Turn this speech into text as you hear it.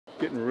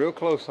Getting real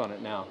close on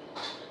it now.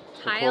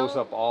 We'll close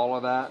up all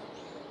of that.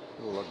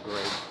 It'll look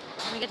great.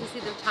 We get to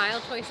see the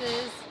tile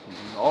choices.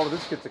 All of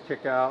this gets a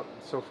kick out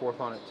and so forth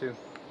on it too.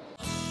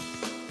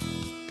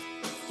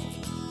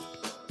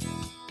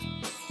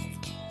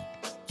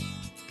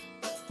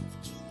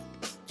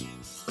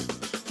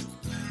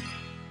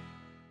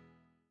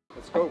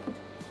 Let's go.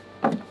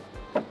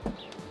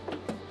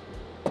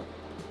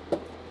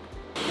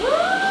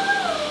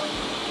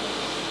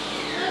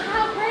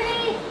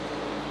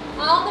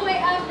 All the way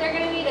up, they're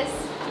gonna need a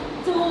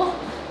stool.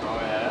 Oh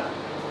yeah.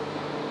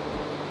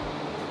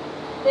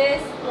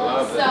 This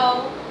looks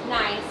so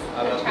nice.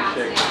 I love the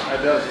shape.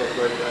 It does look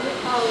great, doesn't it?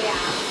 Oh yeah.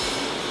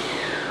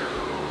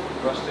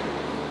 Rustic.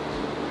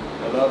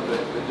 I love the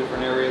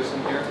different areas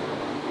in here.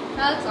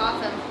 That looks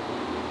awesome.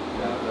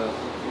 Yeah, it does.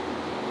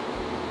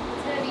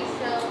 It's gonna be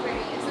so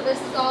pretty. So this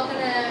is all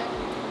gonna.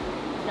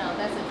 No,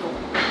 that's a door.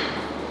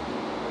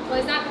 Well,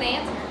 he's not gonna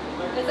answer.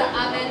 There's an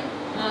oven.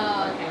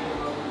 Oh, okay.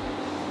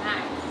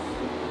 Nice.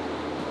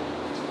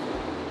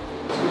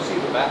 Let's go see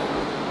the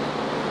bathroom.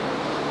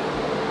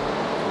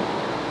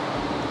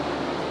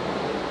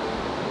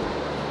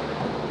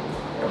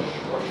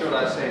 Or should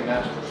I say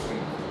master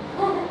suite?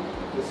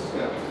 This is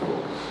going to be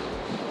cool.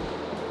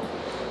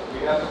 We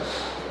have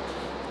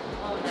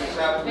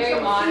Very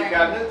modern.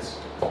 cabinets,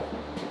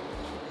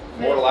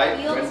 more light,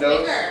 windows,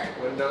 bigger.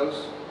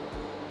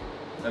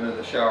 And then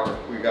the shower.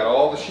 We got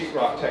all the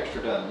sheetrock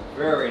texture done.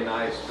 Very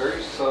nice,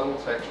 very subtle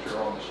texture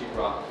on the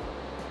sheetrock.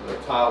 The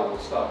tile will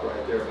stop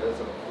right there, but it's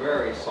a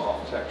very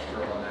soft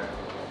texture on there.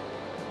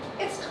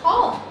 It's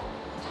tall.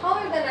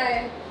 Taller than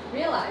I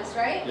realized,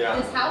 right? Yeah.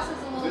 This house is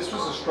a little This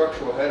tall. was a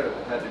structural header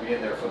that had to be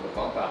in there for the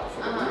bump out,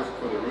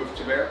 for the roof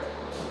to bear.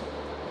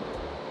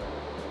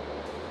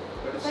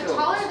 But it still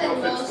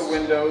fits the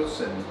windows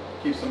and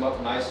keeps them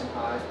up nice and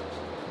high.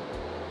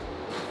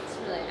 It's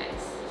really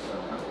nice.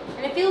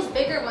 And it feels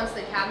bigger once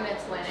the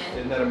cabinets went in.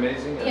 Isn't that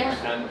amazing? Yeah.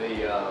 And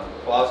the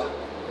closet,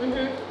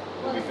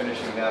 we'll be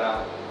finishing that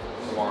out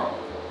tomorrow.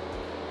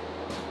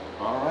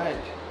 All right,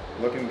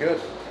 looking good.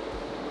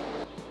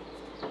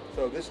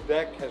 So this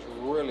deck has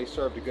really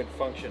served a good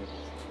function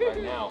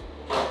right now.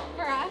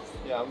 For us?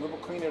 Yeah, we will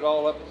clean it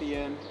all up at the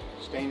end,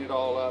 stain it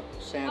all up,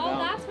 sand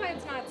down. Oh, that's why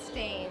it's not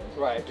stained.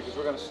 Right, because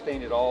we're going to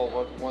stain it all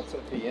once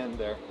at the end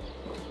there.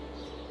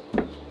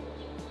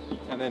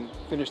 And then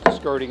finish the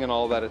skirting and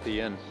all that at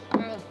the end.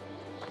 So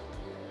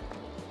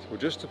we're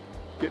just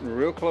getting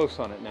real close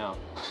on it now.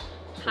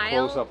 We'll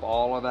close up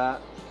all of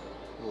that.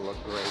 It'll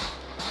look great.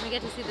 We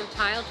get to see the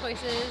tile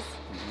choices.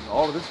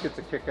 All of this gets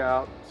a kick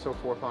out and so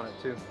forth on it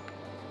too.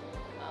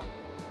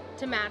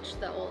 To match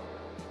the old.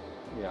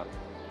 Yeah.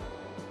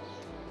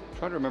 I'm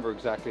trying to remember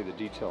exactly the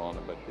detail on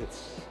it, but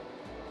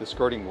the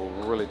skirting will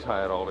really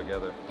tie it all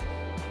together.